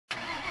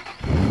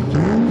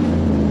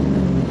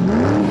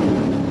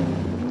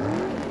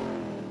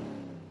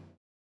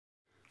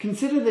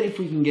Consider that if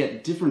we can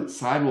get different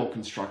sidewall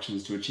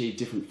constructions to achieve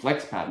different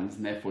flex patterns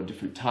and therefore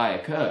different tyre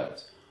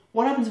curves,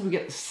 what happens if we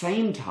get the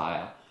same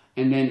tyre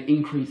and then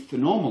increase the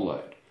normal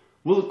load?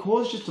 Will it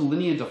cause just a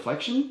linear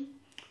deflection?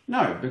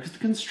 No, because the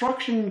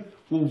construction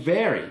will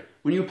vary.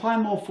 When you apply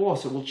more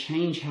force, it will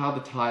change how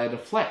the tyre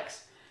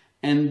deflects.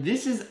 And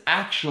this is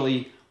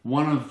actually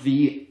one of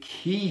the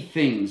key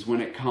things when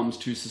it comes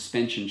to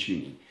suspension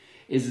tuning,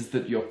 is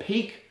that your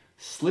peak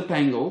slip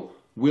angle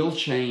will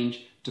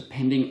change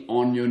depending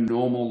on your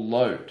normal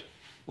load.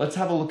 Let's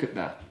have a look at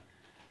that.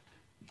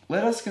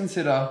 Let us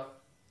consider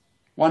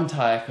one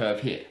tyre curve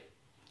here.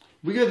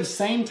 We go the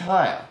same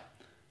tyre,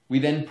 we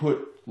then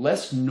put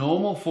less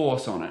normal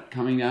force on it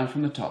coming down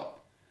from the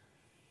top.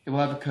 It will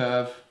have a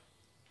curve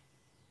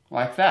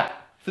like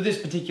that for this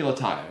particular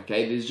tyre,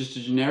 okay? This is just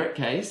a generic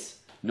case,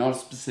 not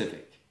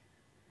specific.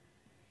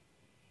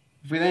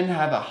 If we then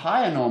have a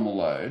higher normal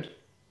load,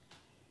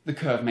 the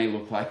curve may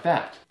look like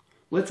that.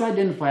 Let's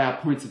identify our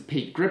points of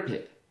peak grip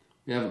hit.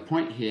 We have a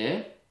point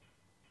here,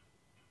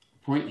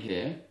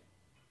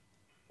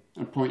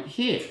 and a point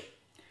here.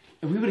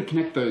 If we were to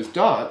connect those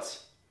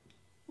dots,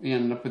 we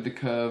end up with the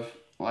curve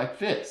like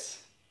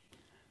this.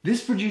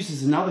 This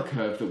produces another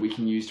curve that we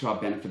can use to our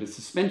benefit as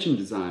suspension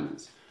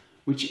designers,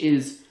 which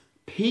is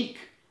peak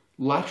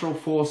lateral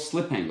force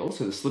slip angle,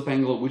 so the slip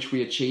angle at which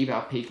we achieve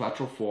our peak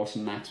lateral force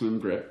and maximum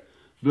grip,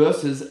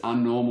 versus our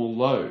normal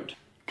load.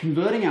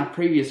 Converting our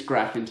previous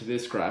graph into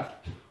this graph,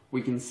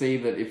 we can see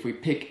that if we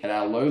pick at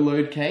our low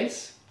load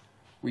case,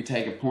 we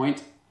take a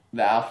point,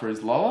 the alpha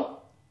is lower,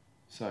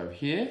 so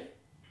here.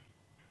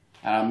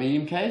 At our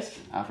medium case,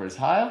 alpha is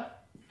higher.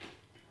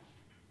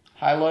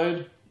 High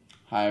load,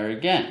 higher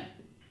again.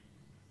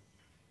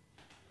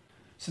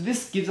 So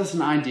this gives us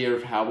an idea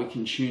of how we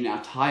can tune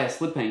our tyre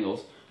slip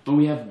angles when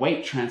we have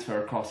weight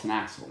transfer across an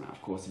axle. Now,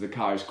 of course, if the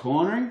car is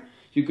cornering,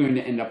 you're going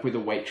to end up with a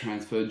weight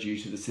transfer due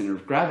to the center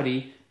of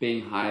gravity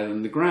being higher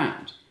than the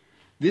ground.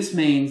 This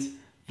means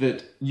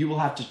that you will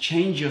have to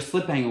change your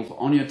slip angles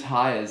on your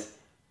tyres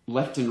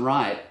left and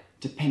right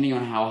depending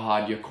on how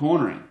hard you're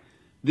cornering.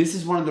 This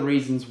is one of the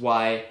reasons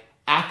why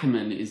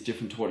Ackerman is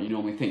different to what you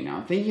normally think. Now,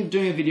 I'm thinking of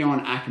doing a video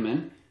on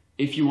Ackerman.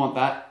 If you want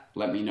that,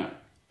 let me know.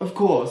 Of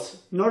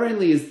course, not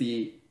only is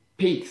the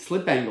peak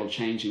slip angle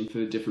changing for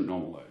the different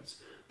normal loads,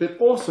 but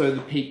also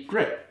the peak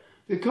grip.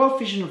 The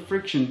coefficient of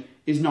friction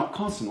is not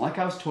constant, like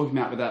I was talking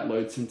about with that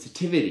load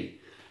sensitivity.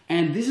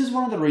 And this is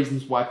one of the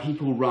reasons why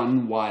people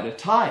run wider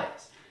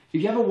tyres.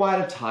 If you have a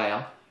wider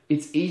tyre,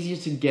 it's easier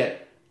to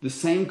get the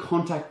same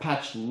contact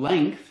patch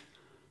length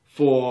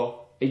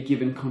for a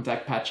given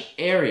contact patch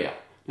area.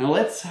 Now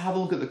let's have a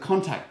look at the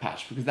contact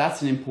patch, because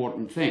that's an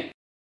important thing.